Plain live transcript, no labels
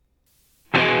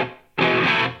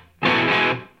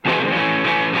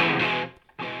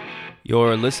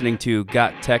You're listening to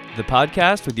Got Tech, the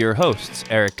podcast with your hosts,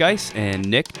 Eric Geis and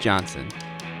Nick Johnson.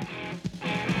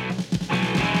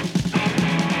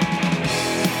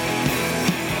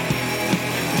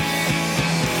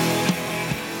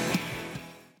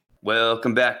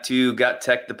 Welcome back to Got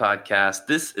Tech, the podcast.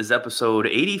 This is episode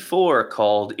 84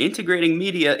 called Integrating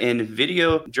Media and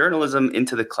Video Journalism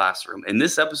into the Classroom. In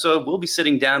this episode, we'll be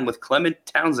sitting down with Clement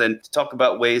Townsend to talk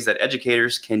about ways that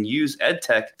educators can use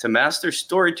EdTech to master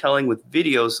storytelling with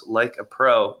videos like a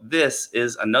pro. This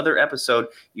is another episode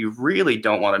you really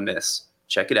don't want to miss.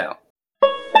 Check it out.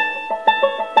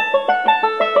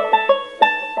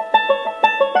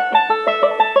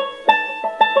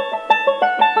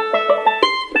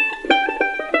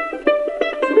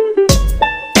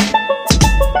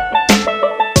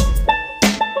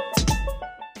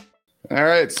 All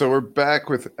right, so we're back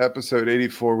with episode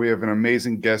 84. We have an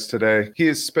amazing guest today. He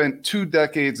has spent 2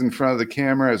 decades in front of the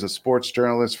camera as a sports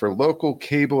journalist for local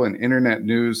cable and internet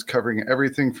news, covering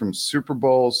everything from Super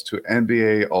Bowls to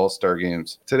NBA All-Star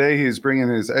games. Today, he is bringing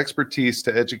his expertise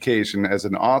to education as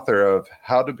an author of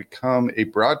How to Become a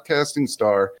Broadcasting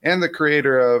Star and the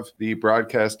creator of the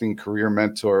Broadcasting Career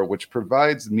Mentor, which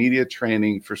provides media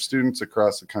training for students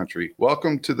across the country.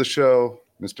 Welcome to the show,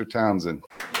 Mr. Townsend.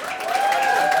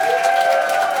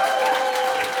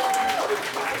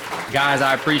 Guys,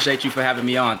 I appreciate you for having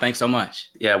me on. Thanks so much.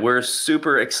 Yeah, we're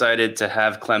super excited to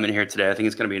have Clement here today. I think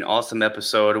it's going to be an awesome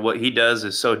episode. What he does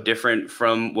is so different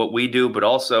from what we do, but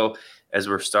also as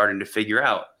we're starting to figure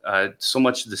out so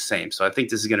much the same. So I think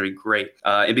this is going to be great.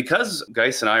 And because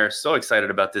Geis and I are so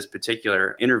excited about this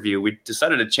particular interview, we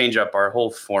decided to change up our whole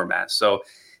format. So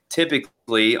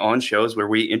typically on shows where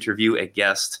we interview a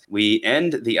guest, we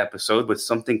end the episode with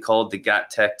something called the Got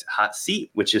Tech Hot Seat,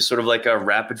 which is sort of like a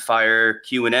rapid fire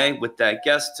Q&A with that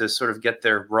guest to sort of get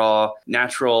their raw,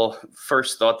 natural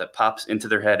first thought that pops into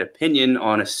their head opinion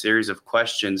on a series of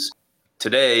questions.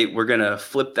 Today, we're going to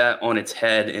flip that on its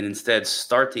head and instead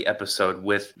start the episode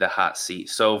with the hot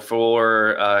seat. So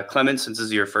for Clement, since this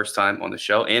is your first time on the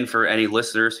show, and for any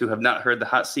listeners who have not heard the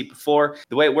hot seat before,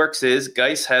 the way it works is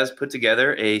Geis has put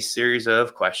together a series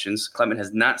of questions. Clement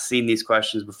has not seen these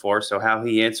questions before, so how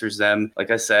he answers them, like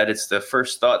I said, it's the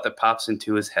first thought that pops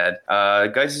into his head.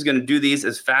 Geis is going to do these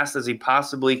as fast as he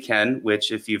possibly can,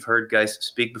 which if you've heard Geis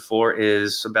speak before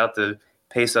is about the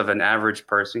pace of an average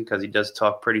person because he does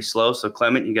talk pretty slow. So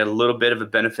Clement, you get a little bit of a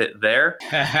benefit there.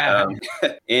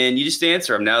 And you just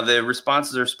answer them. Now the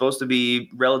responses are supposed to be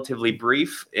relatively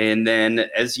brief. And then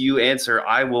as you answer,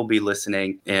 I will be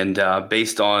listening. And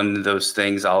based on those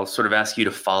things, I'll sort of ask you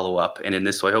to follow up. And in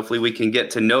this way, hopefully we can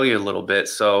get to know you a little bit.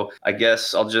 So I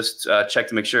guess I'll just check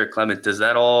to make sure. Clement, does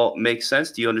that all make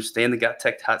sense? Do you understand the Got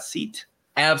Tech Hot Seat?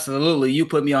 Absolutely. You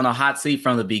put me on a hot seat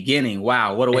from the beginning.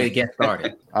 Wow, what a way to get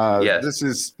started. Yes.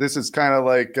 This is kind of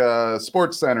like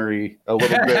Sports Center-y a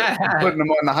little bit, putting them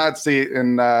on the hot seat.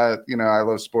 And, I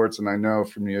love sports, and I know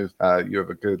from you, you have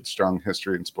a good, strong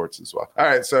history in sports as well. All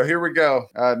right, so here we go.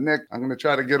 Nick, I'm going to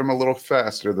try to get them a little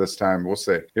faster this time. We'll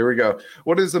see. Here we go.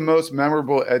 What is the most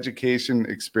memorable education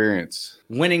experience?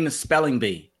 Winning the spelling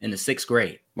bee in the 6th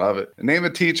grade. Love it. Name a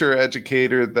teacher or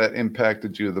educator that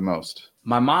impacted you the most.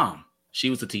 My mom. She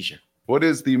was a teacher. What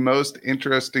is the most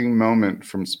interesting moment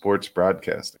from sports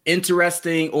broadcasting?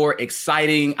 Interesting or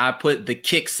exciting, I put the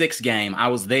Kick 6 game. I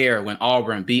was there when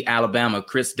Auburn beat Alabama.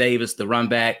 Chris Davis, the run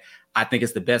back. I think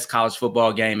it's the best college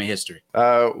football game in history.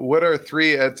 What are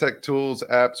 3 EdTech tools,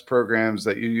 apps, programs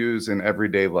that you use in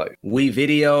everyday life?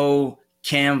 WeVideo,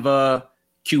 Canva,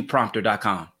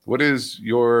 QPrompter.com. What is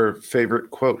your favorite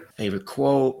quote? Favorite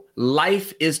quote?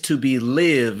 Life is to be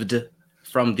lived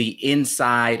from the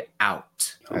inside out.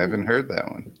 I haven't heard that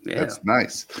one. Yeah. That's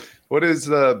nice. What is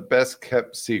the best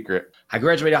kept secret? I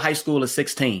graduated high school at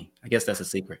 16. I guess that's a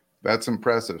secret. That's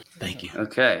impressive. Thank you.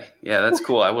 Okay. Yeah, that's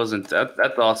cool.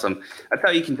 That's awesome. That's how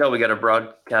you can tell we got a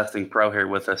broadcasting pro here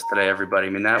with us today, everybody. I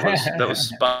mean, that was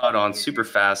spot on, super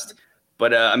fast. But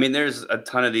there's a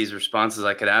ton of these responses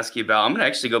I could ask you about. I'm going to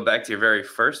actually go back to your very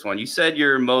first one. You said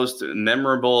your most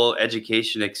memorable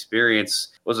education experience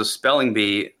was a spelling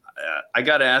bee. I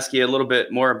got to ask you a little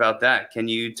bit more about that. Can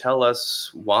you tell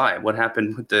us why? What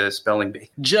happened with the spelling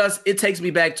bee? It takes me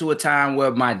back to a time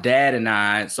where my dad and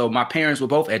my parents were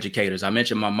both educators. I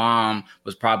mentioned my mom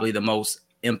was probably the most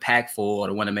impactful or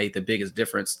the one that made the biggest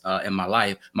difference in my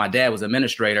life. My dad was an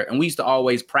administrator, and we used to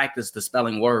always practice the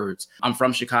spelling words. I'm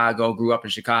from Chicago, grew up in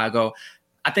Chicago.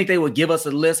 I think they would give us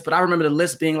a list, but I remember the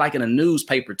list being like in a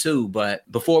newspaper too. But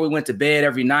before we went to bed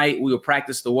every night, we would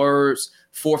practice the words.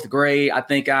 4th grade, I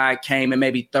think I came in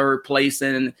maybe 3rd place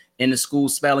in the school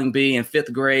spelling bee. In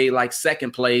 5th grade, like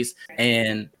 2nd place.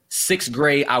 And sixth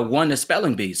grade, I won the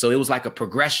spelling bee. So it was like a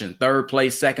progression, third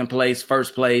place, second place,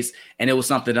 first place. And it was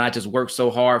something that I just worked so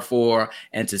hard for.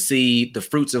 And to see the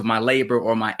fruits of my labor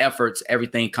or my efforts,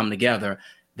 everything come together,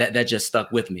 that just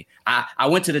stuck with me. I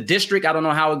went to the district. I don't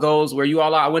know how it goes where you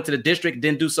all are. I went to the district,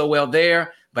 didn't do so well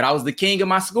there, but I was the king of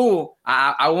my school.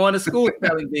 I won a school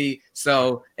spelling bee.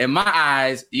 So in my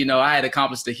eyes, I had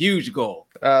accomplished a huge goal.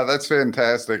 That's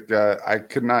fantastic. I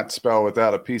could not spell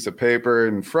without a piece of paper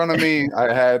in front of me.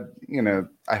 I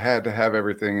had to have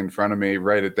everything in front of me,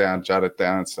 write it down, jot it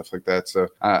down, and stuff like that. So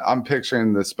I'm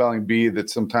picturing the spelling bee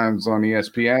that's sometimes on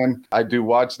ESPN. I do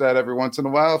watch that every once in a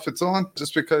while if it's on,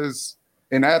 just because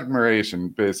in admiration,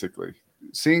 basically.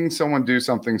 Seeing someone do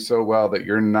something so well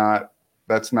that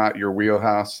that's not your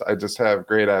wheelhouse. I just have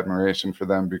great admiration for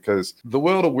them, because the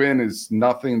will to win is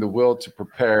nothing. The will to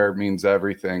prepare means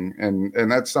everything. And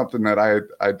that's something that I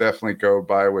definitely go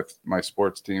by with my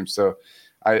sports team. So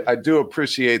I do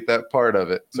appreciate that part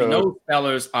of it. So those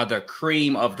spellers are the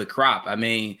cream of the crop. I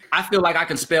mean, I feel like I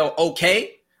can spell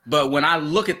okay, but when I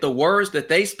look at the words that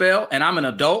they spell and I'm an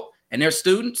adult and they're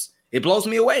students, it blows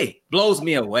me away.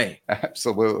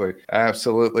 Absolutely.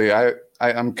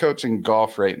 I'm coaching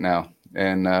golf right now.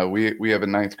 And we have a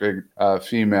ninth grade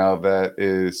female that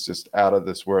is just out of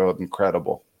this world,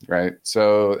 incredible, right?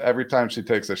 So every time she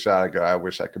takes a shot, I go, I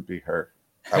wish I could be her.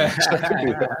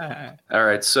 All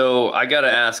right. So I got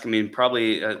to ask,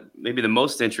 probably maybe the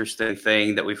most interesting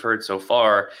thing that we've heard so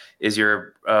far is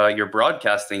your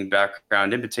broadcasting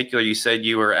background. In particular, you said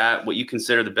you were at what you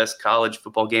consider the best college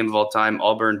football game of all time,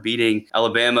 Auburn beating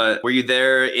Alabama. Were you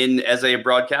there as a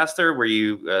broadcaster? Were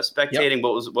you spectating?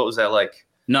 Yep. What was that like?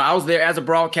 No, I was there as a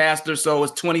broadcaster. So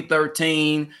it's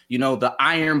 2013. The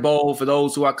Iron Bowl, for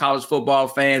those who are college football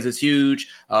fans, is huge.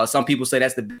 Some people say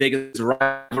that's the biggest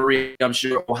rivalry. I'm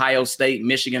sure Ohio State,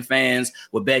 Michigan fans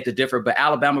would beg to differ. But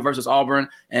Alabama versus Auburn,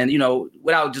 and,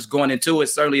 without just going into it,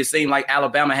 certainly it seemed like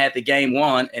Alabama had the game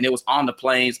won, and it was on the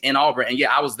plains in Auburn. And,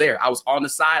 I was there. I was on the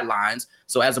sidelines.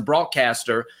 So as a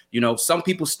broadcaster, some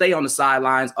people stay on the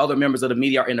sidelines. Other members of the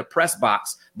media are in the press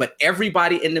box. But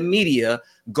everybody in the media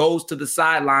goes to the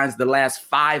sidelines the last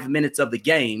 5 minutes of the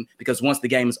game, because once the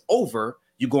game is over,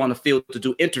 you go on the field to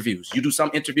do interviews. You do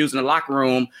some interviews in the locker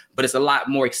room, but it's a lot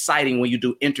more exciting when you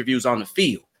do interviews on the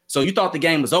field. So you thought the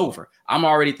game was over. I'm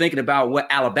already thinking about what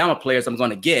Alabama players I'm going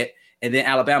to get. And then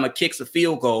Alabama kicks a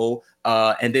field goal.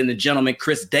 And then the gentleman,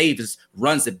 Chris Davis,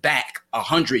 runs it back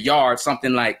 100 yards,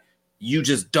 something like you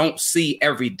just don't see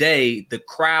every day. The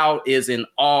crowd is in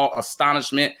awe,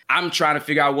 astonishment. I'm trying to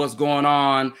figure out what's going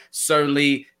on.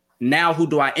 Certainly now, who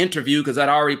do I interview? Because I'd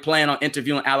already planned on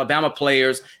interviewing Alabama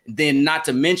players. Then not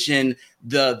to mention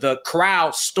the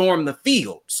crowd stormed the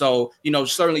field. So,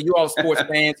 certainly you all sports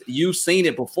fans, you've seen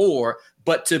it before,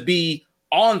 but to be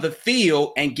on the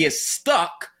field and get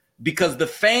stuck because the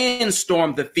fans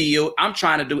stormed the field. I'm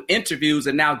trying to do interviews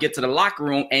and now get to the locker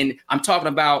room. And I'm talking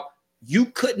about, you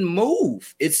couldn't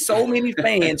move. It's so many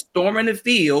fans storming the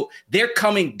field. They're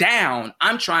coming down.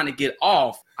 I'm trying to get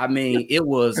off. It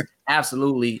was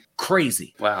absolutely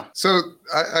crazy. Wow. So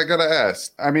I got to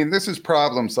ask, this is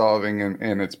problem solving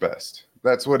in its best.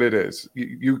 That's what it is.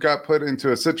 You got put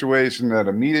into a situation that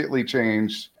immediately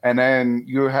changed, and then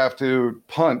you have to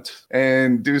punt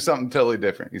and do something totally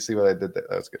different. You see what I did there?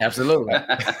 That was good. Absolutely.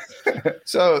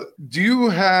 So do you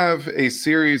have a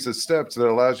series of steps that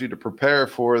allows you to prepare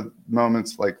for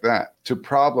moments like that, to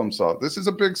problem solve? This is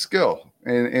a big skill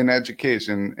in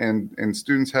education, and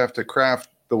students have to craft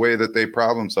the way that they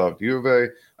problem solve. Do you have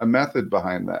a method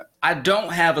behind that? I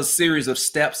don't have a series of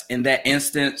steps in that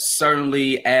instance.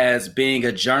 Certainly, as being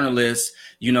a journalist,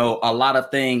 a lot of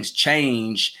things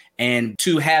change, and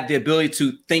to have the ability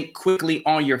to think quickly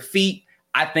on your feet,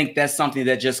 I think that's something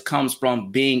that just comes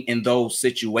from being in those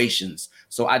situations.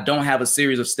 So I don't have a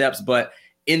series of steps, but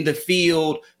in the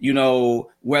field,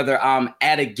 whether I'm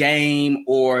at a game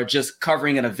or just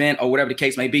covering an event or whatever the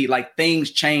case may be, like things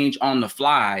change on the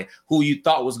fly. Who you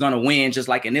thought was going to win, just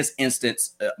like in this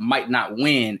instance, might not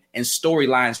win, and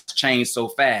storylines change so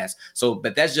fast. So,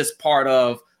 but that's just part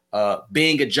of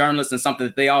being a journalist, and something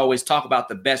that they always talk about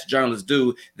the best journalists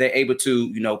do. They're able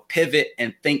to, pivot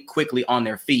and think quickly on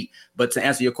their feet. But to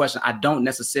answer your question, I don't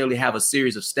necessarily have a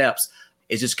series of steps.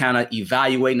 It's just kind of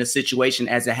evaluating the situation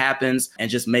as it happens and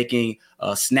just making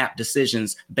snap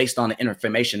decisions based on the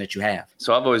information that you have.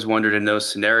 So I've always wondered in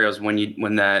those scenarios when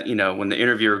the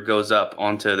interviewer goes up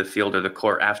onto the field or the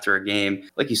court after a game,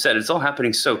 like you said, it's all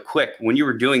happening so quick. When you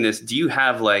were doing this, do you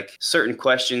have like certain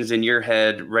questions in your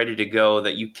head ready to go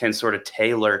that you can sort of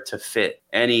tailor to fit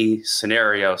any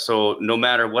scenario? So no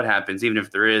matter what happens, even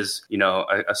if there is,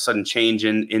 a sudden change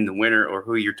in the winner or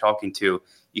who you're talking to,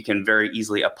 you can very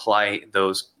easily apply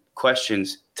those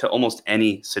questions to almost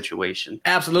any situation.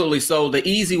 Absolutely. So the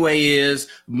easy way is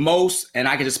and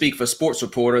I can just speak for sports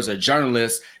reporters or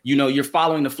journalists, you're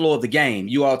following the flow of the game.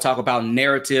 You all talk about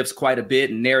narratives quite a bit,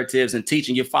 and narratives and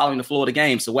teaching. You're following the flow of the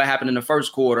game. So what happened in the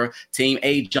first quarter? Team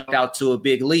A jumped out to a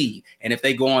big lead. And if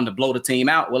they go on to blow the team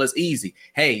out, well, it's easy.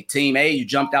 Hey, Team A, you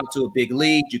jumped out to a big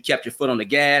lead. You kept your foot on the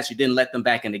gas. You didn't let them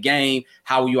back in the game.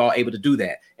 How were you all able to do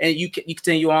that? And you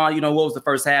continue on, what was the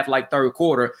first half like, third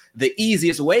quarter? The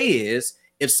easiest way is,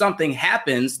 if something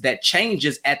happens that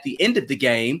changes at the end of the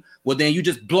game, well, then you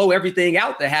just blow everything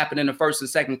out that happened in the first and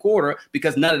second quarter,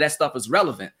 because none of that stuff is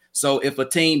relevant. So if a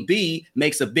team B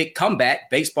makes a big comeback,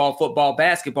 baseball, football,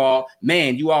 basketball,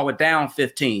 man, you all were down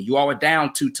 15. You all were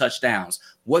down 2 touchdowns.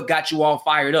 What got you all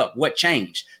fired up? What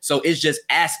changed? So it's just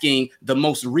asking the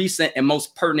most recent and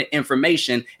most pertinent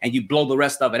information, and you blow the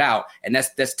rest of it out. And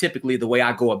that's typically the way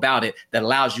I go about it, that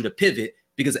allows you to pivot,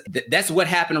 because that's what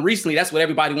happened recently. That's what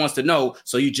everybody wants to know.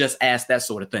 So you just ask that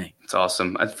sort of thing. It's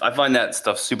awesome. I find that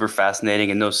stuff super fascinating.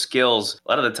 And those skills,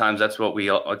 a lot of the times, that's what we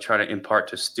all try to impart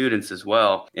to students as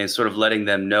well, and sort of letting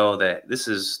them know that this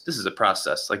is a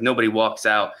process. Like, nobody walks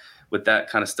out with that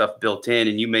kind of stuff built in,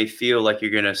 and you may feel like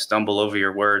you're going to stumble over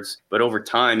your words, but over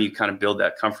time you kind of build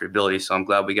that comfortability. So I'm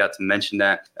glad we got to mention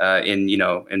that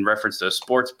in reference to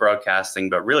sports broadcasting,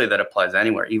 but really that applies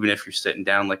anywhere. Even if you're sitting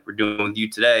down like we're doing with you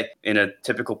today in a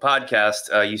typical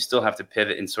podcast, you still have to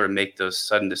pivot and sort of make those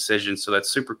sudden decisions. So that's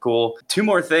super cool. 2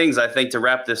 more things, I think, to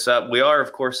wrap this up. We are,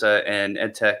 of course, an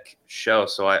EdTech show.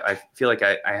 So I feel like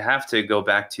I have to go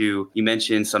back to, you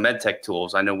mentioned some EdTech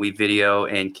tools. I know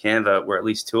WeVideo and Canva were at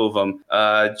least 2 of them.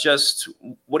 Just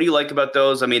what do you like about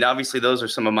those? I mean, obviously those are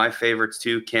some of my favorites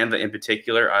too. Canva in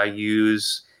particular, I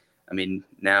use,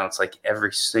 now it's like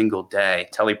every single day.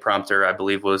 Teleprompter, I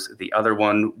believe, was the other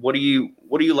one. What do you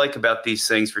like about these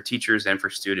things for teachers and for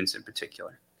students in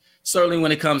particular? Certainly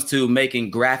when it comes to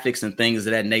making graphics and things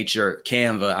of that nature,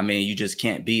 Canva, you just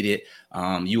can't beat it.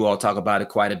 You all talk about it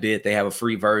quite a bit. They have a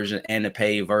free version and a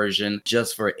paid version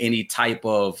just for any type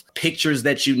of pictures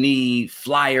that you need,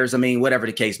 flyers, whatever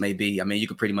the case may be. You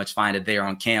can pretty much find it there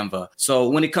on Canva. So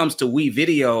when it comes to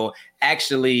WeVideo,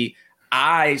 actually,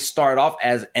 I start off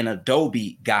as an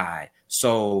Adobe guy.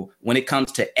 So when it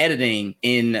comes to editing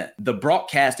in the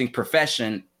broadcasting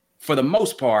profession, for the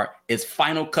most part, it's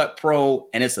Final Cut Pro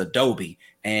and it's Adobe.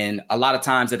 And a lot of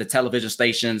times at the television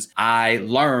stations, I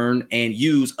learn and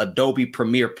use Adobe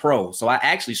Premiere Pro. So I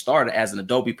actually started as an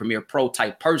Adobe Premiere Pro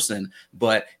type person.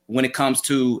 But when it comes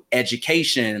to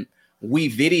education,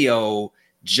 WeVideo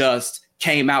just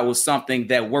came out with something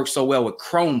that works so well with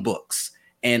Chromebooks.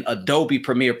 And Adobe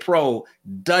Premiere Pro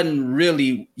doesn't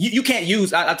really, you can't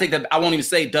use, I take that, I won't even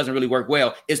say it doesn't really work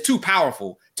well. It's too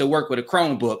powerful to work with a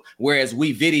Chromebook, whereas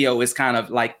WeVideo is kind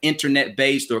of like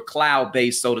internet-based or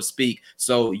cloud-based, so to speak.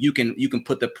 So you can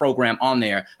put the program on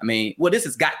there. This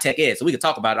is Got Tech Ed, so we can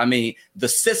talk about it. The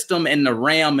system and the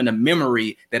RAM and the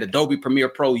memory that Adobe Premiere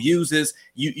Pro uses,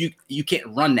 you can't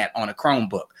run that on a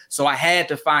Chromebook. So I had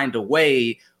to find a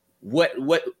way. What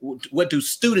do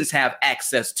students have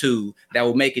access to that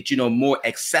will make it, more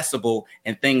accessible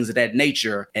and things of that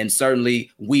nature? And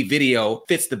certainly WeVideo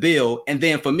fits the bill. And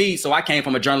then for me, so I came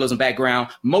from a journalism background.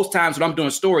 Most times when I'm doing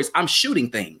stories, I'm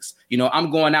shooting things. I'm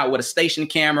going out with a station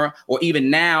camera, or even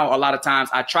now, a lot of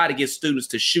times I try to get students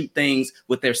to shoot things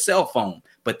with their cell phone,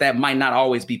 but that might not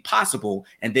always be possible.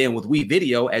 And then with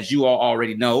WeVideo, as you all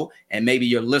already know, and maybe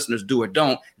your listeners do or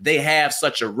don't, they have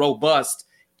such a robust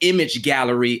image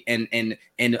gallery and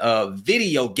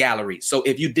video gallery. So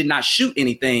if you did not shoot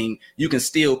anything, you can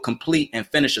still complete and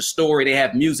finish a story. They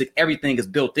have music, everything is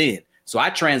built in. So I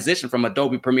transitioned from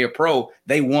Adobe Premiere Pro.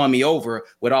 They won me over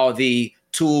with all the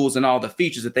tools and all the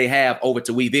features that they have over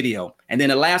to WeVideo. And then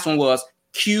the last one was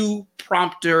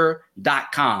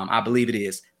QPrompter.com. I believe it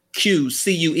is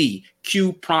QCUE,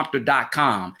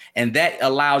 QPrompter.com. And that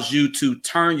allows you to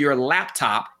turn your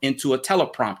laptop into a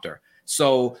teleprompter.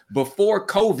 So before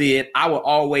COVID, I would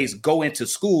always go into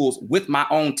schools with my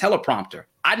own teleprompter.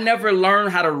 I never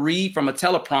learned how to read from a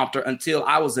teleprompter until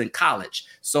I was in college.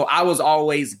 So I was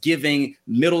always giving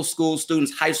middle school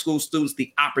students, high school students,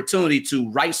 the opportunity to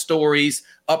write stories,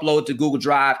 upload to Google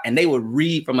Drive, and they would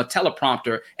read from a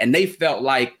teleprompter, and they felt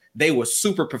like they were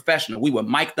super professional. We would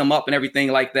mic them up and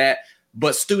everything like that.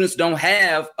 But students don't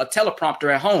have a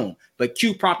teleprompter at home. But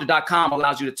QPrompter.com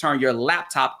allows you to turn your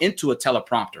laptop into a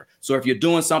teleprompter. So if you're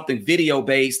doing something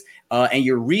video-based and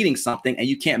you're reading something and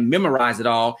you can't memorize it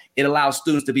all, it allows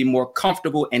students to be more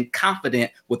comfortable and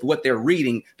confident with what they're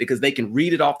reading, because they can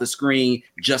read it off the screen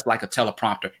just like a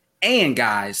teleprompter. And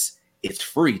guys, it's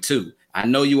free too. I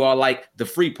know you all like the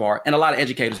free part, and a lot of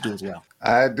educators do as well.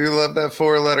 I do love that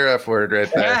 4-letter F word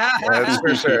right there. That's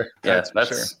for sure.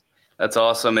 That's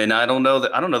awesome. And I don't know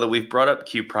that we've brought up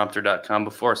QPrompter.com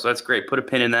before. So that's great. Put a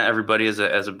pin in that, everybody, as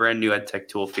a brand new ed tech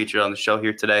tool featured on the show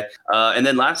here today. And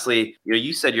then lastly,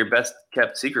 you said your best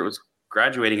kept secret was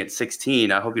graduating at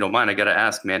 16. I hope you don't mind. I got to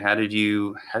ask, man, how do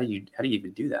you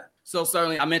even do that? So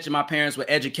certainly I mentioned my parents were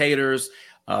educators.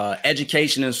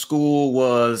 Education in school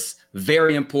was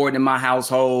very important in my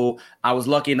household. I was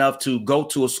lucky enough to go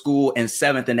to a school in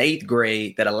 7th and 8th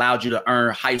grade that allowed you to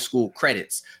earn high school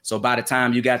credits. So by the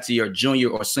time you got to your junior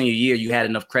or senior year, you had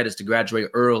enough credits to graduate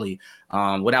early.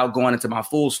 Without going into my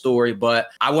full story, but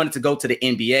I wanted to go to the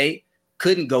NBA,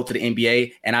 couldn't go to the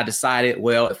NBA. And I decided,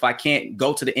 well, if I can't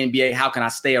go to the NBA, how can I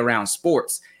stay around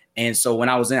sports? And so when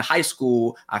I was in high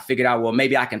school, I figured out, well,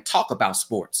 maybe I can talk about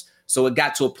sports. So it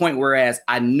got to a point whereas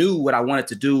I knew what I wanted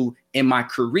to do in my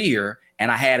career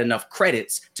and I had enough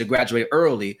credits to graduate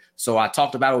early. So I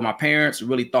talked about it with my parents,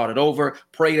 really thought it over,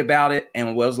 prayed about it,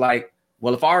 and was like,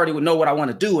 well, if I already would know what I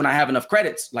want to do and I have enough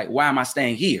credits, like, why am I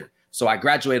staying here? So I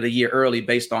graduated a year early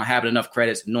based on having enough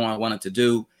credits, knowing what I wanted to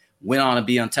do. Went on to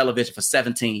be on television for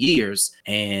 17 years,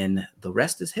 and the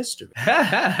rest is history.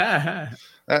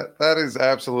 That is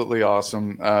absolutely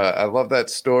awesome. I love that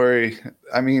story.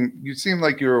 I mean, you seem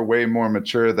like you were way more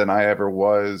mature than I ever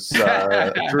was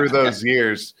through those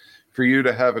years. For you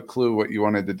to have a clue what you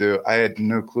wanted to do, I had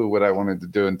no clue what I wanted to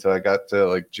do until I got to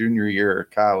like junior year of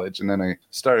college, and then I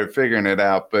started figuring it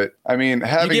out. But I mean,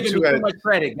 having You're giving me too much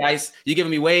credit, guys. You're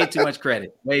giving me way too much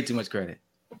credit. Way too much credit.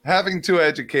 Having two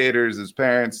educators as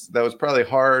parents, that was probably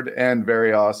hard and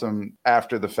very awesome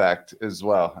after the fact as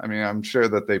well. I mean, I'm sure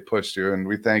that they pushed you, and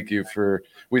we thank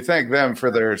them for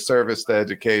their service to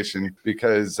education,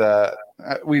 because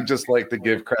we just like to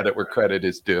give credit where credit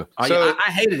is due. I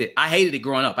hated it. I hated it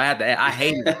growing up. I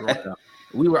hated it growing up.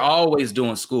 We were always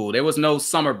doing school. There was no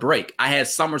summer break. I had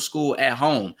summer school at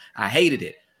home. I hated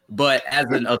it. But as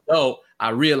an adult, I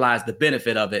realized the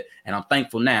benefit of it, and I'm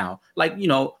thankful now. Like,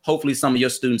 hopefully some of your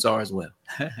students are as well.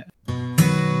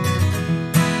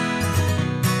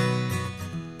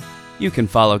 You can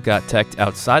follow Got Tech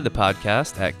outside the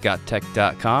podcast at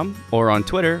gottech.com or on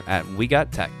Twitter at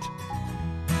WeGotTech.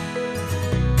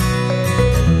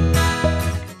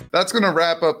 That's going to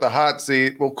wrap up the hot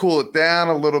seat. We'll cool it down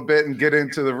a little bit and get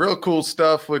into the real cool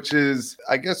stuff, which is,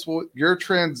 I guess, your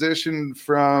transition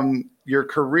from your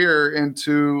career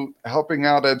into helping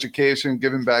out education,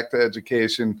 giving back to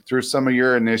education through some of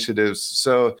your initiatives.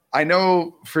 So I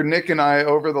know for Nick and I,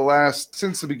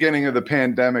 since the beginning of the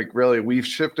pandemic, really, we've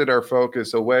shifted our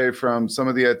focus away from some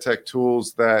of the ed tech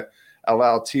tools that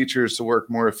allow teachers to work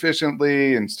more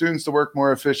efficiently and students to work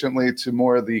more efficiently to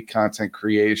more of the content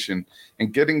creation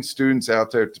and getting students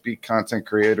out there to be content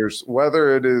creators,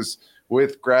 whether it is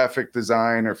with graphic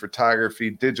design or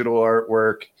photography, digital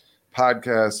artwork,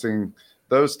 podcasting,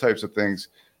 those types of things.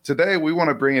 Today, we want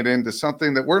to bring it into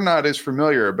something that we're not as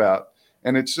familiar about.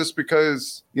 And it's just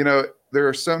because, there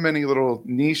are so many little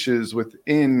niches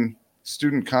within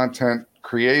student content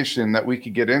creation that we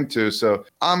could get into. So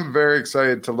I'm very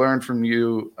excited to learn from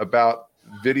you about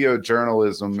video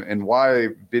journalism and why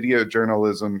video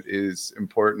journalism is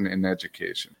important in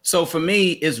education. So for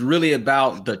me, it's really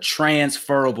about the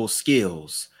transferable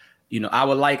skills. I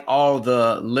would like all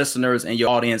the listeners and your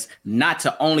audience not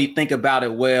to only think about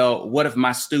it, well, what if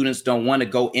my students don't want to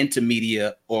go into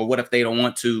media, or what if they don't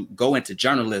want to go into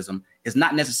journalism? It's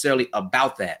not necessarily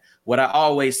about that. What I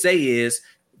always say is,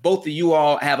 both of you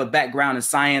all have a background in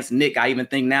science. Nick, I even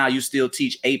think now you still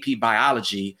teach AP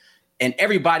biology, and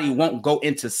everybody won't go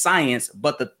into science,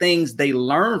 but the things they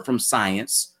learn from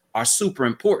science are super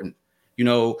important.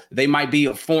 They might be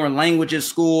a foreign language at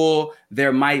school.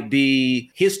 There might be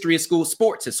history at school,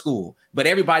 sports at school, but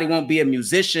everybody won't be a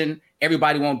musician.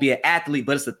 Everybody won't be an athlete,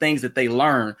 but it's the things that they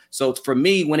learn. So for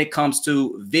me, when it comes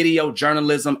to video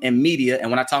journalism and media, and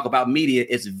when I talk about media,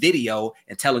 it's video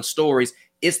and telling stories.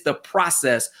 It's the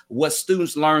process, what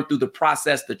students learn through the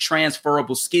process, the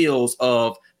transferable skills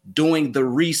of doing the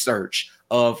research,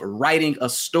 of writing a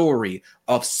story,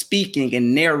 of speaking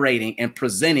and narrating and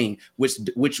presenting, which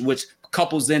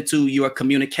couples into your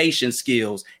communication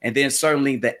skills, and then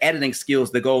certainly the editing skills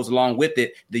that goes along with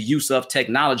it, the use of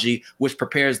technology, which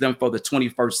prepares them for the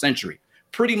 21st century.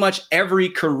 Pretty much every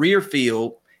career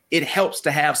field, it helps to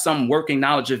have some working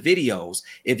knowledge of videos.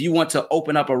 If you want to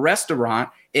open up a restaurant,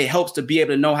 it helps to be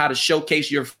able to know how to showcase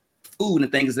your food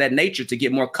and things of that nature to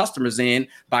get more customers in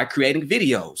by creating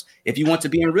videos. If you want to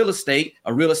be in real estate,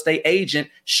 a real estate agent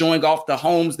showing off the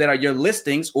homes that are your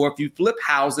listings, or if you flip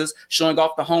houses, showing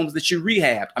off the homes that you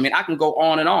rehabbed. I mean, I can go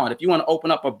on and on. If you want to open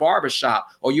up a barbershop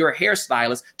or you're a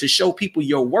hairstylist, to show people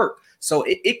your work. So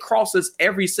it crosses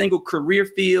every single career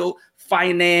field,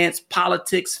 finance,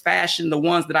 politics, fashion, the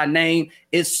ones that I named.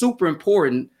 Is super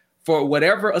important for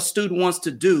whatever a student wants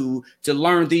to do to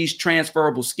learn these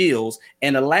transferable skills.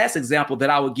 And the last example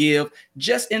that I would give,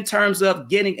 just in terms of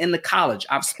getting into college,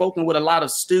 I've spoken with a lot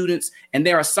of students, and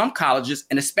there are some colleges,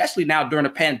 and especially now during the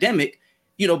pandemic,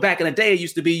 you know, back in the day, it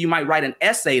used to be you might write an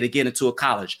essay to get into a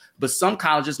college, but some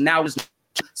colleges now just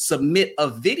submit a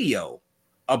video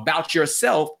about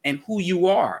yourself and who you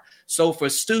are. So for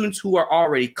students who are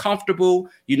already comfortable,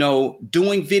 you know,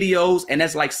 doing videos, and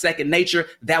that's like second nature,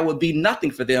 that would be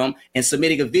nothing for them. And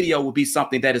submitting a video would be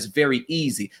something that is very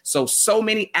easy. So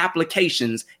many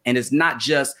applications, and it's not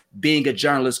just being a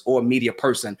journalist or a media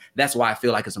person. That's why I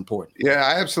feel like it's important. Yeah,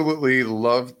 I absolutely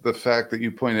love the fact that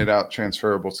you pointed out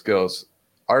transferable skills.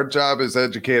 Our job as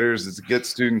educators is to get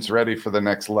students ready for the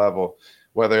next level,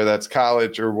 whether that's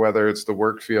college or whether it's the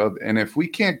work field. And if we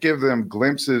can't give them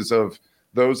glimpses of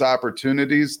those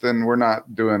opportunities, then we're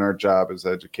not doing our job as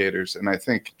educators. And I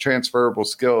think transferable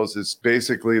skills is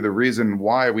basically the reason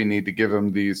why we need to give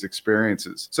them these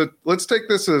experiences. So let's take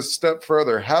this a step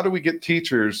further. How do we get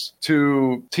teachers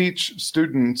to teach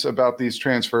students about these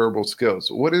transferable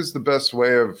skills? What is the best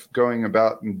way of going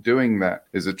about and doing that?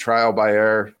 Is it trial by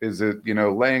error? Is it, you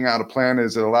know, laying out a plan?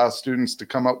 Is it allow students to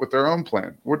come up with their own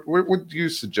plan? What do you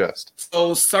suggest?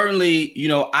 So certainly, you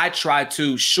know, I try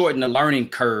to shorten the learning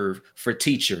curve for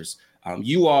teachers.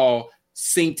 You all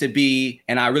seem to be,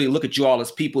 and I really look at you all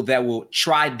as people that will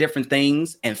try different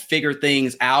things and figure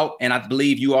things out. And I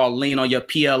believe you all lean on your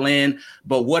PLN.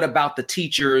 But what about the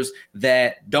teachers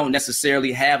that don't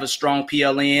necessarily have a strong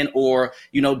PLN, or,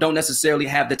 you know, don't necessarily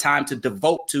have the time to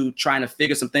devote to trying to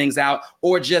figure some things out,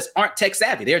 or just aren't tech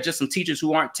savvy? There are just some teachers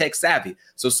who aren't tech savvy.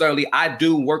 So certainly I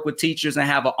do work with teachers and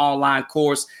have an online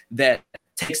course that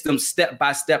takes them step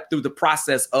by step through the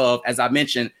process of, as I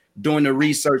mentioned, doing the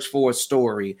research for a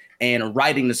story and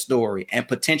writing the story and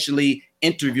potentially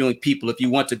interviewing people if you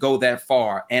want to go that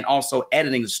far, and also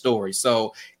editing the story.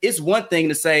 So it's one thing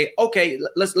to say, okay,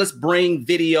 let's bring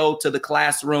video to the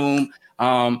classroom.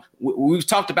 We've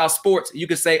talked about sports. You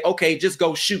could say, okay, just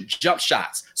go shoot jump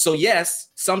shots. So yes,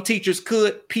 some teachers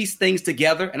could piece things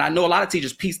together. And I know a lot of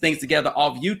teachers piece things together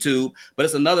off YouTube, but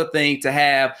it's another thing to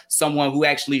have someone who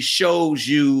actually shows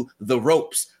you the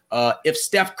ropes. If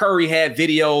Steph Curry had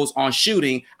videos on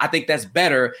shooting, I think that's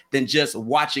better than just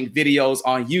watching videos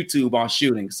on YouTube on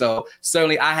shooting. So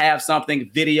certainly I have something,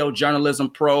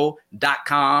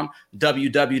 videojournalismpro.com,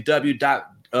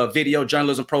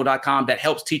 www.videojournalismpro.com, that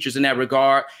helps teachers in that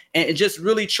regard. And just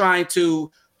really trying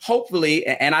to hopefully,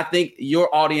 and I think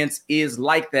your audience is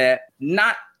like that,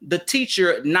 not the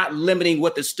teacher, not limiting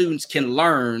what the students can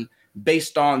learn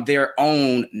based on their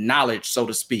own knowledge, so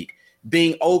to speak.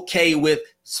 Being okay with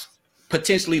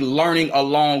potentially learning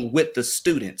along with the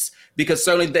students, because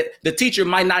certainly the teacher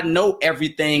might not know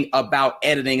everything about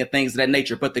editing and things of that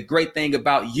nature. But the great thing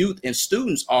about youth and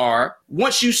students are,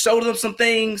 once you show them some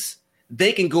things,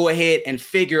 they can go ahead and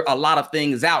figure a lot of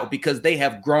things out because they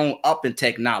have grown up in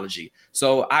technology.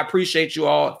 So I appreciate you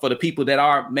all. For the people that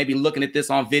are maybe looking at this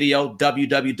on video,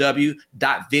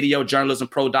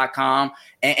 www.videojournalismpro.com.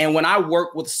 And when I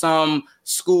work with some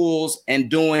schools and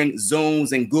doing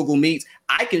Zooms and Google Meets,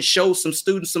 I can show some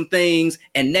students some things,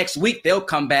 and next week they'll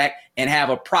come back and have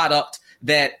a product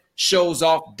that shows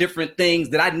off different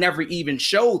things that I never even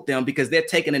showed them, because they're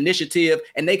taking initiative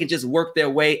and they can just work their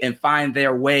way and find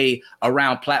their way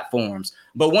around platforms.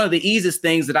 But one of the easiest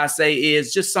things that I say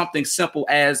is just something simple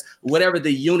as whatever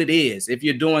the unit is. If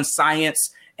you're doing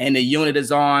science and the unit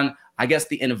is on, I guess,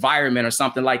 the environment or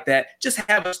something like that, just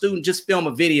have a student just film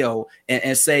a video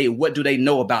and say, what do they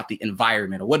know about the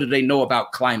environment? Or what do they know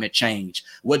about climate change?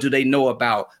 What do they know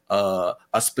about a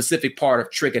specific part of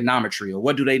trigonometry? Or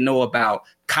what do they know about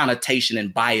connotation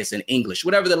and bias in English?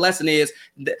 Whatever the lesson is,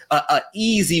 a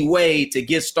easy way to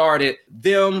get started,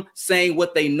 them saying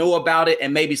what they know about it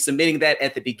and maybe submitting that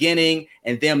at the beginning,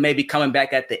 and then maybe coming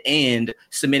back at the end,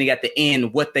 submitting at the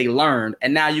end what they learned.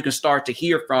 And now you can start to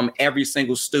hear from every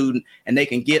single student, and they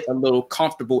can get a little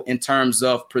comfortable in terms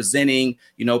of presenting,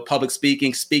 you know, public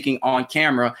speaking on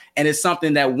camera. And it's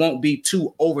something that won't be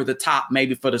too over the top,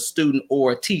 maybe for the student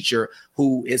or a teacher. teacher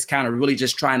who is kind of really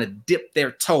just trying to dip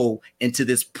their toe into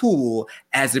this pool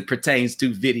as it pertains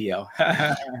to video.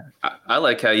 I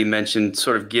like how you mentioned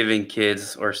sort of giving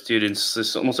kids or students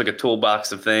this almost like a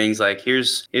toolbox of things. Like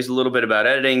here's a little bit about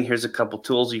editing. Here's a couple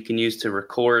tools you can use to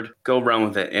record. Go run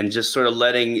with it, and just sort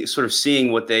of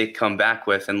seeing what they come back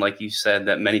with. And like you said,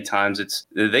 that many times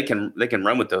they can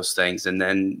run with those things and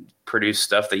then produce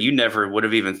stuff that you never would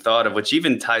have even thought of, which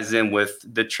even ties in with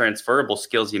the transferable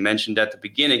skills you mentioned at the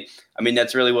beginning. I mean,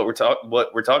 that's really what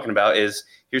we're talking about is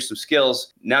here's some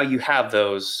skills. Now you have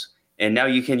those, and now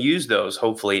you can use those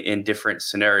hopefully in different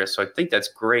scenarios. So I think that's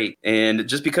great. And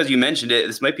just because you mentioned it,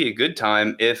 this might be a good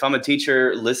time. If I'm a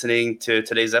teacher listening to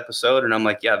today's episode and I'm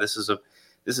like, yeah, this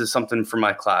is something for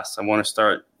my class. I want to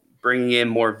start bringing in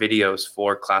more videos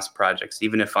for class projects,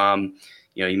 even if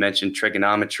you mentioned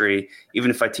trigonometry.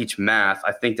 Even if I teach math,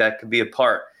 I think that could be a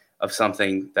part of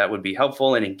something that would be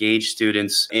helpful and engage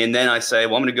students. And then I say,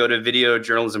 well, I'm going to go to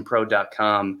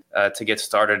videojournalismpro.com to get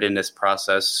started in this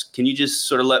process. Can you just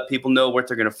sort of let people know what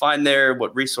they're going to find there,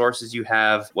 what resources you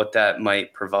have, what that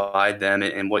might provide them,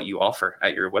 and what you offer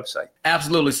at your website?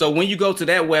 Absolutely. So when you go to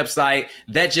that website,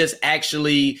 that just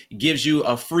actually gives you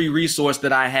a free resource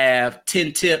that I have,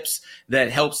 10 tips that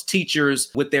helps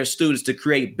teachers with their students to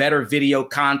create better video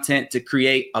content, to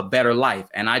create a better life.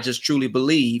 And I just truly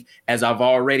believe, as I've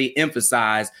already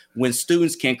emphasized, when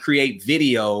students can create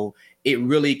video, it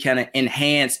really kind of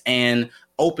enhance and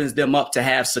opens them up to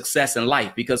have success in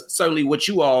life. Because certainly what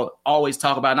you all always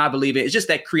talk about, and I believe it, is just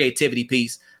that creativity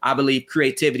piece. I believe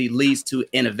creativity leads to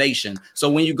innovation. So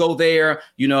when you go there,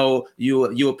 you'll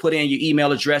put in your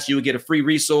email address, you will get a free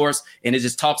resource, and it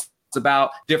just talks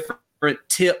about different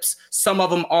tips. Some of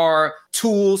them are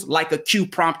tools like a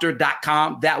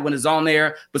QPrompter.com. That one is on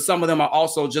there, but some of them are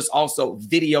also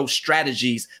video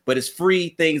strategies, but it's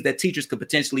free things that teachers could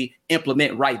potentially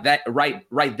implement right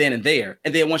then and there.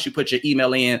 And then once you put your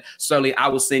email in, certainly I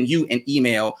will send you an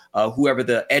email, whoever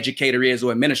the educator is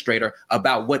or administrator,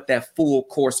 about what that full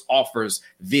course offers,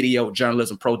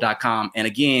 videojournalismpro.com. And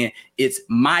again, it's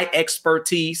my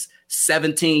expertise,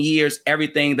 17 years,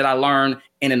 everything that I learned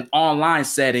in an online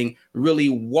setting, really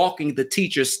walking the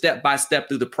teachers step by step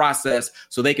through the process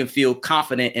so they can feel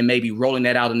confident in maybe rolling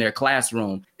that out in their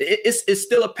classroom. It's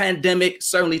still a pandemic.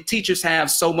 Certainly teachers have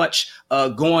so much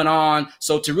going on.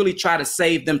 So to really try to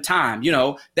save them time,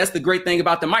 that's the great thing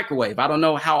about the microwave. I don't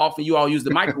know how often you all use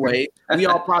the microwave. We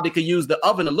all probably could use the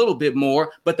oven a little bit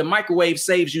more, but the microwave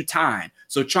saves you time.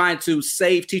 So trying to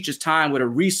save teachers time with a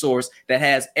resource that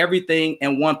has everything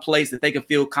in one place that they can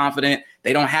feel confident.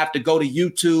 They don't have to go to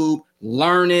YouTube,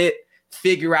 learn it,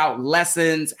 figure out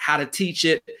lessons, how to teach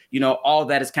it. All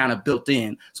that is kind of built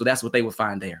in. So that's what they will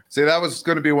find there. See, that was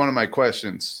going to be one of my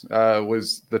questions,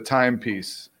 was the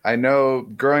timepiece. I know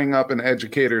growing up in an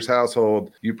educator's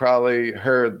household, you probably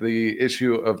heard the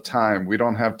issue of time. We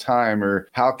don't have time, or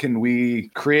how can we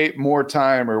create more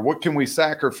time, or what can we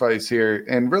sacrifice here?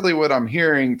 And really what I'm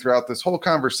hearing throughout this whole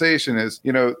conversation is,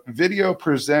 video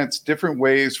presents different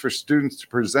ways for students to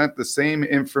present the same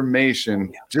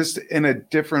information, just in a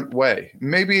different way.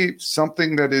 Maybe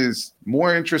something that is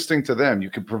more interesting to them. You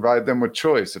can provide them with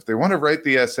choice. If they want to write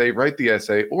the essay,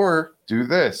 or do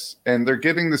this. And they're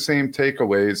getting the same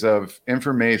takeaways of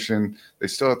information. They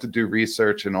still have to do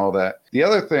research and all that. The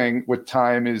other thing with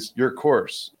time is your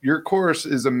course. Your course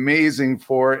is amazing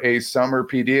for a summer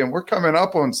PD, and we're coming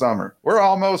up on summer. We're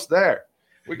almost there.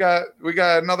 We got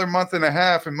another month and a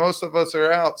half, and most of us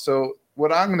are out. So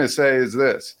what I'm going to say is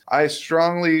this. I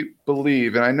strongly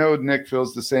believe, and I know Nick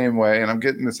feels the same way, and I'm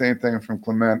getting the same thing from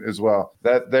Clement as well,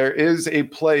 that there is a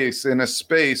place and a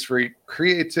space for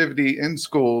creativity in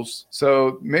schools.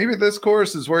 So maybe this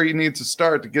course is where you need to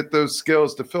start to get those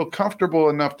skills, to feel comfortable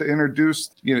enough to introduce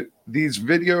these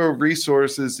video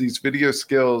resources, these video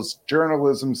skills,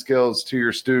 journalism skills to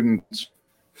your students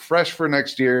fresh for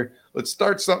next year. Let's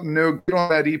start something new. Get on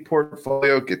that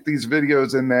e-portfolio, get these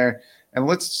videos in there, and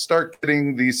let's start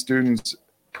getting these students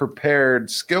prepared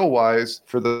skill-wise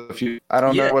for the future. I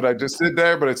don't know what I just did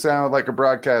there, but it sounded like a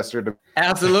broadcaster to me.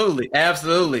 Absolutely.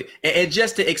 And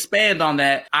just to expand on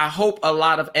that, I hope a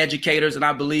lot of educators, and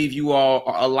I believe you all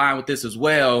are aligned with this as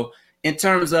well, in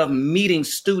terms of meeting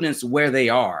students where they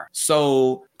are.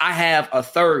 So I have a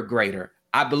third grader.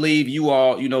 I believe you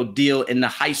all, deal in the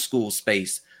high school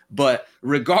space. But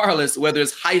regardless, whether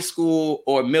it's high school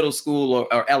or middle school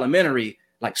or elementary,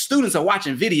 like students are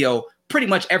watching video pretty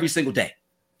much every single day.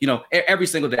 Every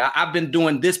single day. I've been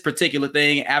doing this particular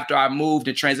thing after I moved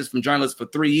and transitioned from journalism for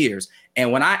 3 years.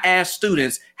 And when I ask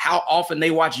students how often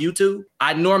they watch YouTube,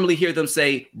 I normally hear them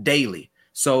say daily.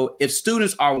 So if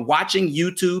students are watching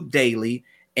YouTube daily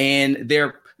and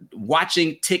they're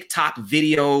watching TikTok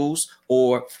videos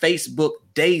or Facebook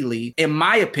daily, in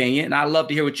my opinion, and I'd love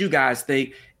to hear what you guys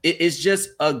think, it is just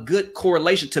a good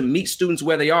correlation to meet students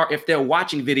where they are if they're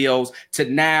watching videos, to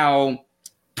now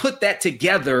put that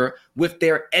together with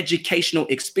their educational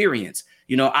experience.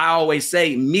 You know, I always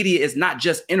say media is not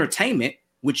just entertainment,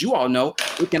 which you all know,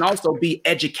 it can also be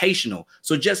educational.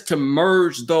 So just to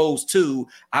merge those two,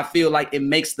 I feel like it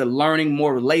makes the learning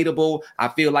more relatable. I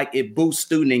feel like it boosts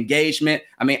student engagement.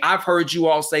 I mean, I've heard you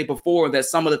all say before that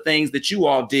some of the things that you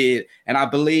all did, and I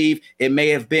believe it may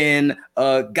have been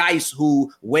Geis,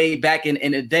 who way back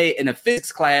in the day in a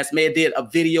physics class may have did a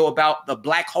video about the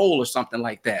black hole or something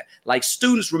like that. Like,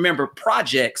 students remember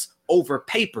projects over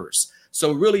papers.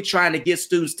 So really trying to get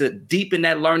students to deepen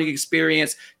that learning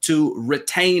experience, to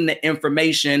retain the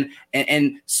information.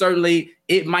 And certainly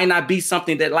it might not be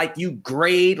something that like you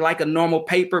grade like a normal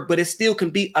paper, but it still can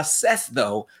be assessed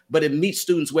though, but it meets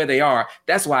students where they are.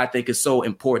 That's why I think it's so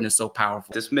important and so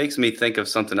powerful. This makes me think of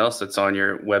something else that's on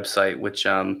your website, which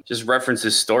just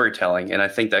references storytelling. And I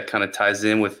think that kind of ties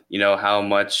in with, you know, how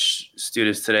much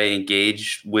students today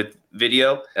engage with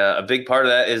video. A big part of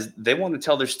that is they want to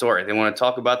tell their story. They want to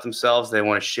talk about themselves. They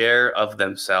want to share of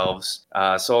themselves.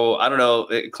 So I don't know,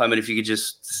 Clement, if you could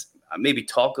just maybe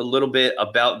talk a little bit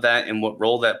about that and what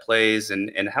role that plays,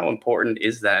 and how important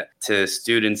is that to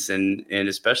students, and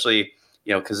especially,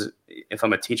 you know, because if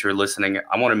I'm a teacher listening,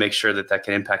 I want to make sure that that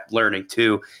can impact learning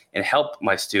too and help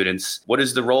my students. What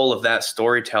is the role of that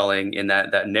storytelling in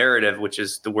that narrative, which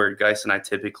is the word Geis and I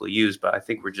typically use, but I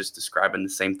think we're just describing the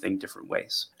same thing different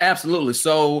ways. Absolutely.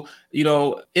 So, you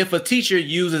know, if a teacher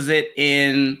uses it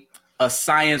in a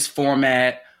science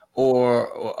format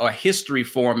or a history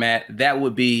format, that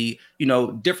would be, you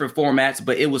know, different formats,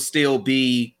 but it would still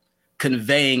be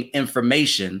conveying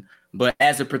information. But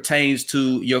as it pertains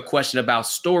to your question about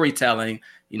storytelling,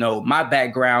 you know, my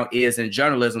background is in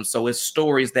journalism. So it's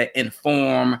stories that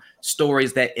inform,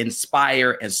 stories that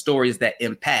inspire, and stories that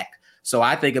impact. So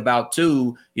I think about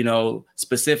too, you know,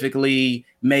 specifically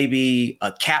maybe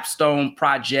a capstone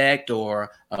project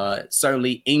or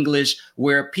certainly English,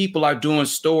 where people are doing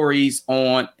stories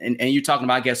on, and you're talking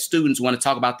about, I guess, students want to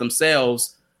talk about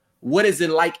themselves. What is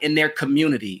it like in their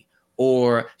community?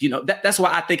 Or, you know, that's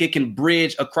why I think it can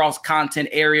bridge across content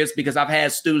areas, because I've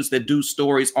had students that do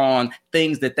stories on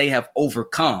things that they have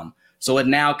overcome. So it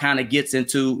now kind of gets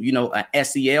into, you know, an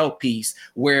SEL piece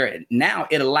where now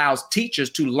it allows teachers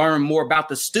to learn more about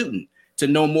the student, to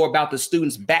know more about the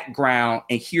student's background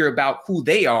and hear about who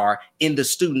they are in the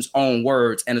student's own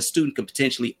words, and a student can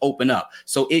potentially open up.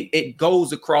 So it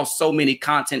goes across so many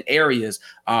content areas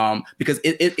because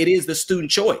it is the student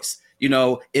choice. You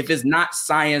know, if it's not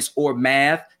science or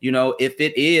math, you know, if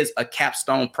it is a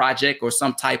capstone project or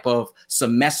some type of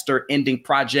semester ending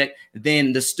project,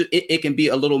 then it can be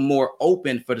a little more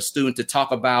open for the student to talk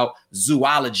about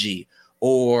zoology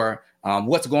or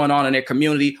what's going on in their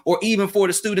community, or even for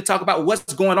the student to talk about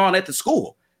what's going on at the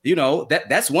school. You know,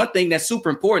 that's one thing that's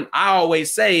super important. I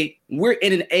always say we're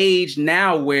in an age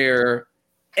now where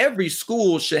every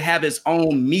school should have its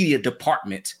own media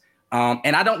department.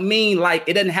 And I don't mean like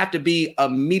it doesn't have to be a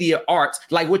media arts.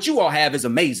 Like what you all have is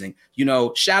amazing. You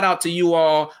know, shout out to you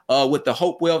all with the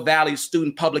Hopewell Valley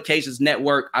Student Publications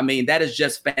Network. I mean, that is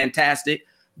just fantastic.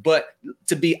 But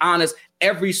to be honest,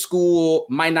 every school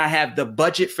might not have the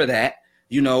budget for that.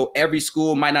 You know, every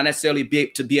school might not necessarily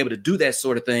be able to do that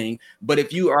sort of thing. But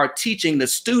if you are teaching the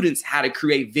students how to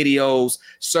create videos,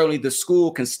 certainly the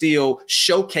school can still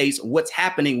showcase what's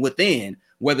happening within.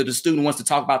 Whether the student wants to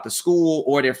talk about the school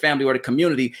or their family or the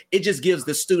community, it just gives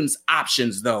the students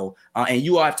options though. And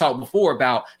you all have talked before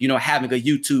about, you know, having a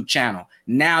YouTube channel.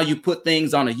 Now you put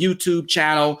things on a YouTube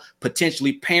channel,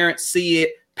 potentially parents see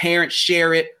it, parents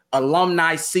share it,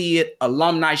 alumni see it,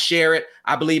 alumni share it.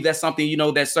 I believe that's something, you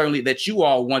know, that certainly that you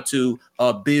all want to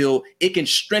build. It can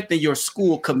strengthen your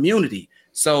school community.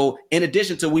 So in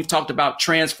addition to, we've talked about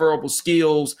transferable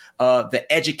skills, the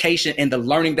education and the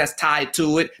learning that's tied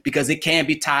to it, because it can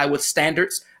be tied with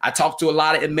standards. I talk to a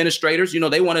lot of administrators, you know,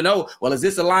 they want to know, well, is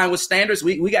this aligned with standards?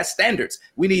 We got standards.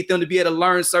 We need them to be able to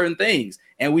learn certain things.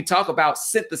 And we talk about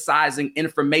synthesizing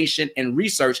information and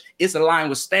research. It's aligned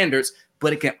with standards,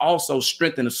 but it can also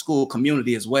strengthen the school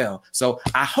community as well. So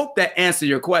I hope that answered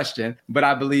your question, but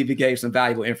I believe it gave some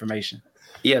valuable information.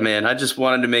 Yeah, man, I just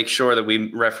wanted to make sure that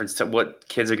we referenced what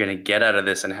kids are going to get out of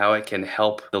this and how it can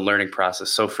help the learning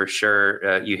process. So for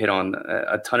sure, you hit on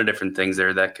a ton of different things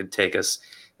there that could take us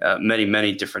many,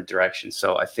 many different directions.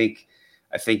 So I think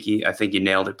you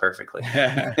nailed it perfectly.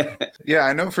 Yeah,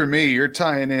 I know for me, you're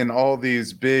tying in all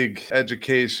these big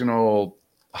educational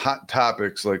hot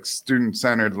topics like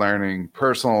student-centered learning,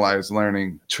 personalized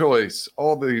learning, choice,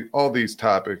 all these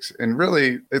topics. And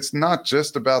really, it's not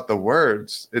just about the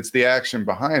words, it's the action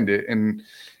behind it.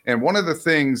 And one of the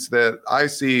things that I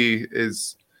see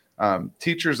is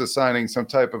teachers assigning some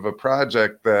type of a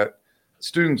project that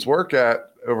students work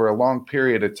at over a long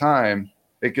period of time.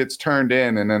 It gets turned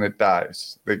in and then it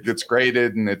dies. It gets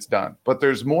graded and it's done. But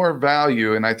there's more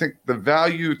value. And I think the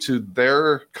value to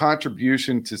their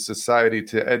contribution to society,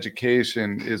 to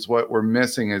education, is what we're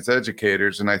missing as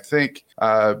educators. And I think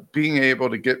being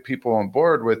able to get people on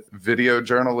board with video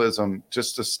journalism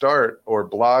just to start, or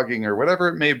blogging, or whatever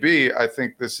it may be, I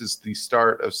think this is the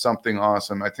start of something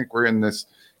awesome. I think we're in this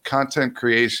content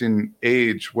creation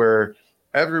age where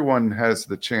everyone has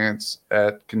the chance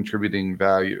at contributing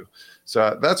value.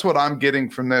 So that's what I'm getting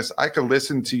from this. I could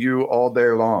listen to you all day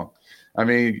long. I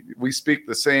mean, we speak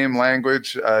the same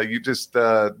language. You just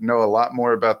know a lot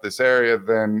more about this area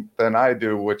than I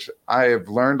do, which I have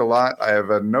learned a lot. I have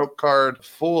a note card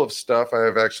full of stuff. I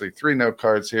have actually 3 note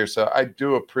cards here. So I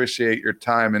do appreciate your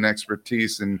time and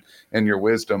expertise and your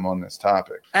wisdom on this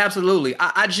topic. Absolutely.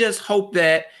 I just hope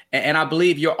that, and I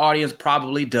believe your audience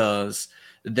probably does,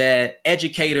 that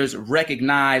educators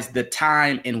recognize the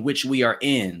time in which we are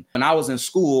in. When I was in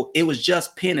school, it was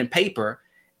just pen and paper.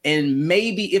 And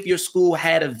maybe if your school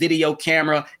had a video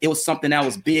camera, it was something that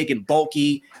was big and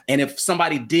bulky. And if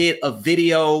somebody did a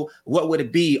video, what would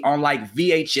it be on like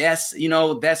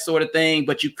VHS, that sort of thing,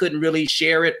 but you couldn't really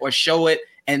share it or show it.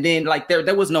 And then like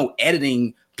there was no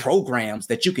editing programs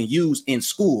that you can use in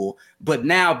school. But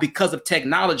now because of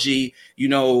technology,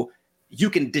 you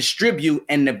can distribute,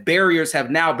 and the barriers have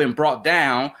now been brought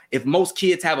down. If most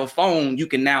kids have a phone, you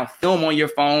can now film on your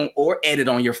phone or edit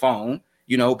on your phone,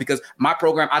 because my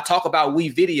program, I talk about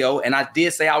WeVideo, and I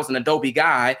did say I was an Adobe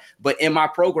guy, but in my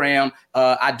program,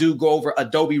 I do go over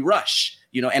Adobe Rush,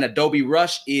 and Adobe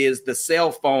Rush is the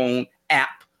cell phone app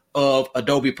of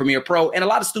Adobe Premiere Pro. And a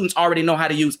lot of students already know how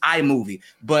to use iMovie,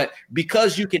 but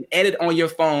because you can edit on your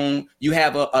phone, you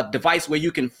have a device where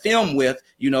you can film with,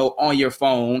 on your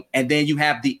phone, and then you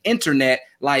have the internet.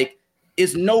 Like,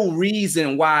 it's no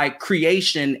reason why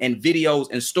creation and videos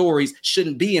and stories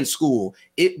shouldn't be in school.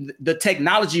 The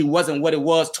technology wasn't what it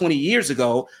was 20 years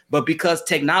ago, but because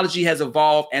technology has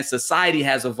evolved and society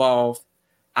has evolved,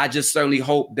 I just certainly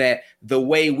hope that the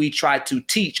way we try to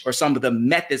teach, or some of the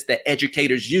methods that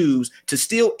educators use to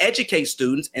still educate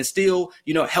students and still,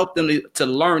 help them to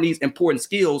learn these important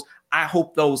skills, I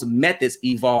hope those methods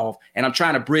evolve. And I'm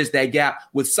trying to bridge that gap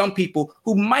with some people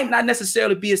who might not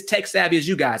necessarily be as tech savvy as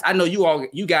you guys. I know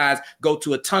you guys go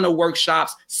to a ton of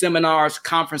workshops, seminars,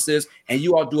 conferences, and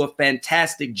you all do a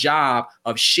fantastic job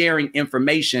of sharing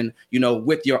information,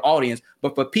 with your audience.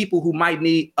 But for people who might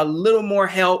need a little more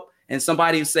help, and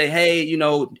somebody will say, hey,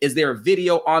 is there a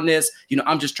video on this?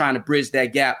 I'm just trying to bridge that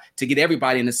gap to get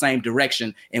everybody in the same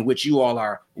direction in which you all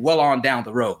are well on down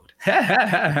the road.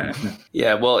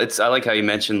 Yeah, well, I like how you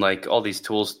mentioned like all these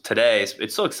tools today.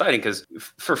 It's so exciting because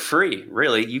for free,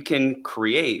 really, you can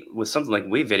create with something like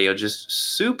WeVideo just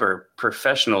super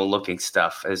professional looking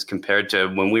stuff as compared to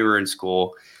when we were in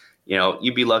school.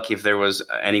 You'd be lucky if there was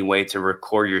any way to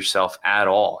record yourself at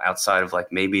all outside of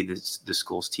like maybe the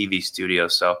school's TV studio.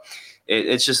 So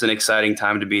it's just an exciting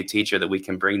time to be a teacher, that we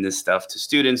can bring this stuff to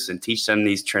students and teach them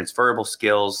these transferable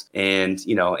skills, and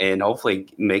and hopefully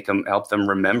help them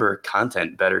remember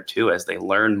content better too as they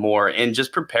learn more, and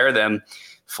just prepare them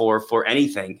for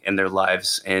anything in their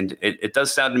lives. And it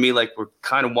does sound to me like we're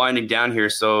kind of winding down here.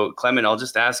 So Clement, I'll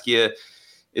just ask you,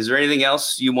 is there anything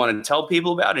else you want to tell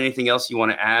people about? Anything else you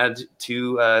want to add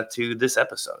to this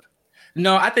episode?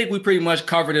 No, I think we pretty much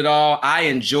covered it all. I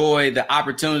enjoy the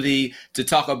opportunity to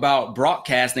talk about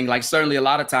broadcasting. Like, certainly a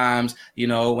lot of times,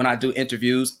 when I do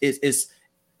interviews, it's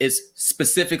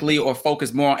specifically or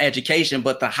focused more on education,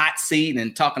 but the hot seat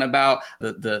and talking about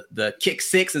the kick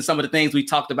six and some of the things we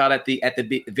talked about at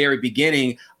the very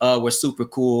beginning were super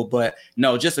cool. But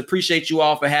no, just appreciate you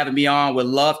all for having me on. Would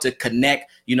love to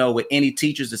connect, with any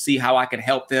teachers to see how I can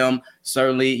help them.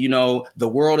 Certainly, the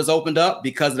world has opened up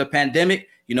because of the pandemic.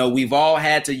 We've all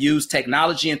had to use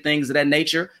technology and things of that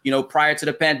nature, prior to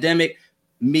the pandemic.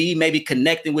 Me maybe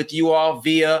connecting with you all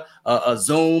via a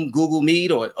Zoom, Google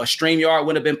Meet, or a StreamYard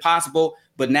wouldn't have been possible.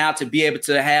 But now to be able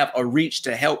to have a reach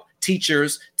to help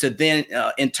teachers to then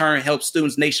in turn help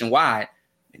students nationwide,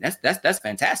 that's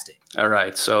fantastic. All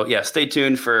right. So yeah, stay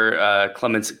tuned for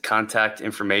Clement's contact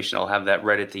information. I'll have that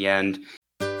right at the end.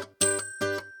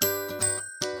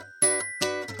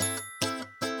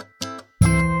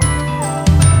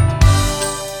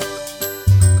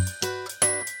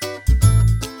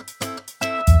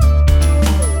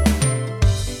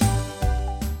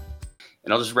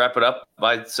 And I'll just wrap it up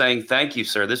by saying thank you,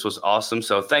 sir. This was awesome.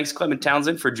 So thanks, Clement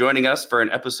Townsend, for joining us for an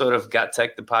episode of Got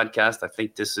Tech, the podcast. I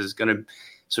think this is going to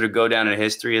sort of go down in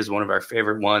history as one of our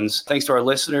favorite ones. Thanks to our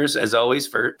listeners, as always,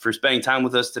 for spending time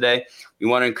with us today. We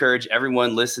want to encourage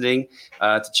everyone listening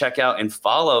to check out and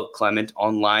follow Clement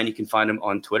online. You can find him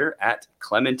on Twitter at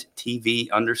ClementTV_.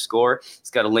 He's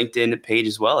got a LinkedIn page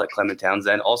as well at Clement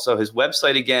Townsend. Also, his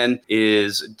website again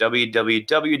is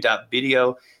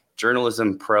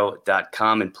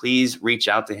www.videojournalismpro.com, and please reach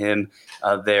out to him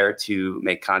there to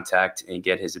make contact and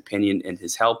get his opinion and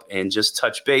his help and just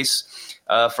touch base.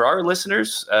 For our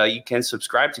listeners, you can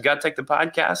subscribe to Got Tech, the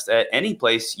podcast, at any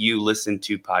place you listen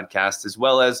to podcasts, as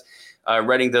well as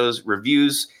writing those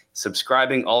reviews,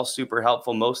 subscribing, all super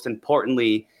helpful. Most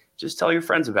importantly, just tell your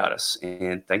friends about us.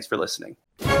 And thanks for listening.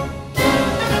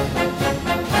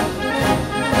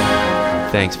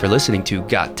 Thanks for listening to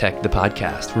Got Tech, the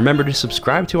podcast. Remember to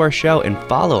subscribe to our show and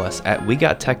follow us at We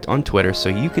Got Tech on Twitter so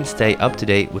you can stay up to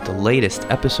date with the latest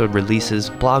episode releases,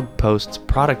 blog posts,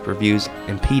 product reviews,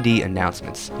 and PD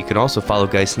announcements. You can also follow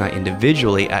Geist and I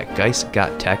individually at Geist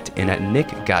Got Tech and at Nick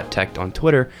Got Tech on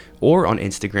Twitter or on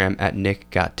Instagram at Nick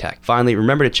Got Tech. Finally,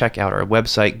 remember to check out our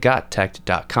website,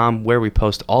 gottech.com, where we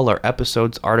post all our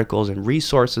episodes, articles, and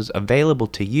resources available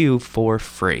to you for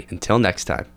free. Until next time.